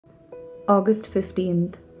August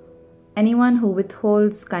 15th. Anyone who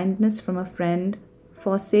withholds kindness from a friend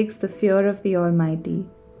forsakes the fear of the Almighty.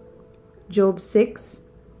 Job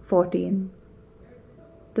 6:14.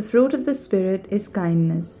 The fruit of the Spirit is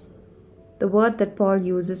kindness. The word that Paul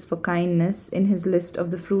uses for kindness in his list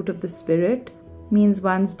of the fruit of the Spirit means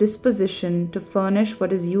one's disposition to furnish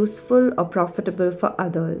what is useful or profitable for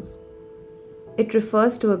others. It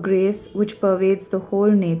refers to a grace which pervades the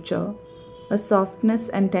whole nature, a softness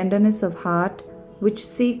and tenderness of heart which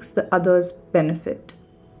seeks the other's benefit.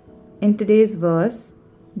 In today's verse,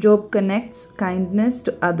 Job connects kindness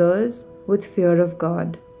to others with fear of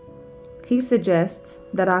God. He suggests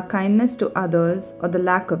that our kindness to others, or the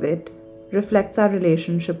lack of it, reflects our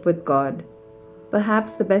relationship with God.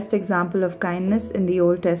 Perhaps the best example of kindness in the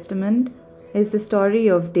Old Testament is the story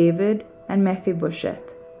of David and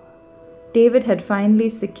Mephibosheth. David had finally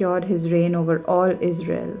secured his reign over all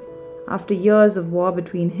Israel, after years of war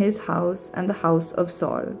between his house and the house of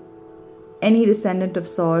Saul. Any descendant of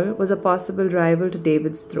Saul was a possible rival to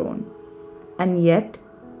David's throne. And yet,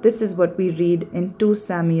 this is what we read in 2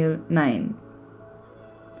 Samuel 9.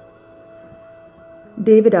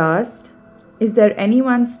 David asked, "Is there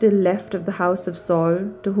anyone still left of the house of Saul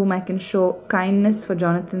to whom I can show kindness for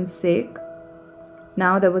Jonathan's sake?"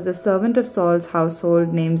 Now there was a servant of Saul's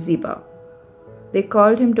household named Ziba. They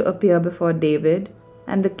called him to appear before David,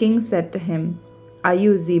 and the king said to him, "Are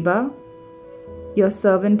you Ziba?" "Your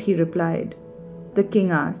servant," he replied. The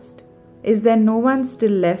king asked, "Is there no one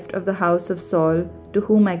still left of the house of Saul to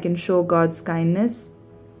whom I can show God's kindness?"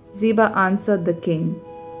 Ziba answered the king,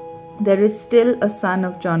 "There is still a son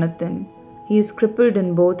of Jonathan. He is crippled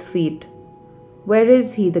in both feet." "Where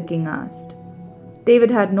is he?" the king asked.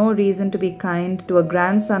 David had no reason to be kind to a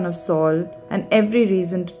grandson of Saul and every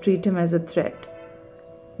reason to treat him as a threat.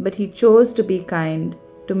 But he chose to be kind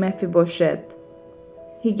to Mephibosheth.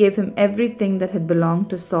 He gave him everything that had belonged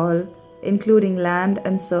to Saul, including land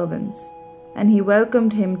and servants, and he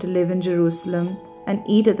welcomed him to live in Jerusalem and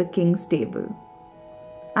eat at the king's table.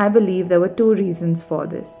 I believe there were two reasons for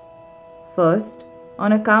this. First,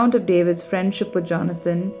 on account of David's friendship with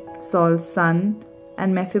Jonathan, Saul's son,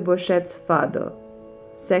 and Mephibosheth's father.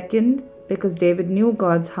 Second, because David knew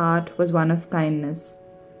God's heart was one of kindness.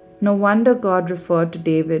 No wonder God referred to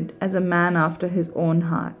David as a man after his own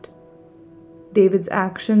heart. David's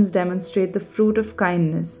actions demonstrate the fruit of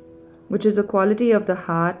kindness, which is a quality of the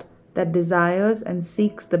heart that desires and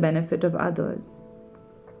seeks the benefit of others.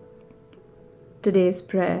 Today's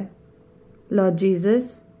prayer. Lord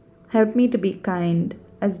Jesus, help me to be kind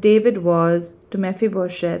as David was to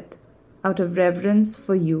Mephibosheth out of reverence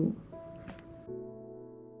for you.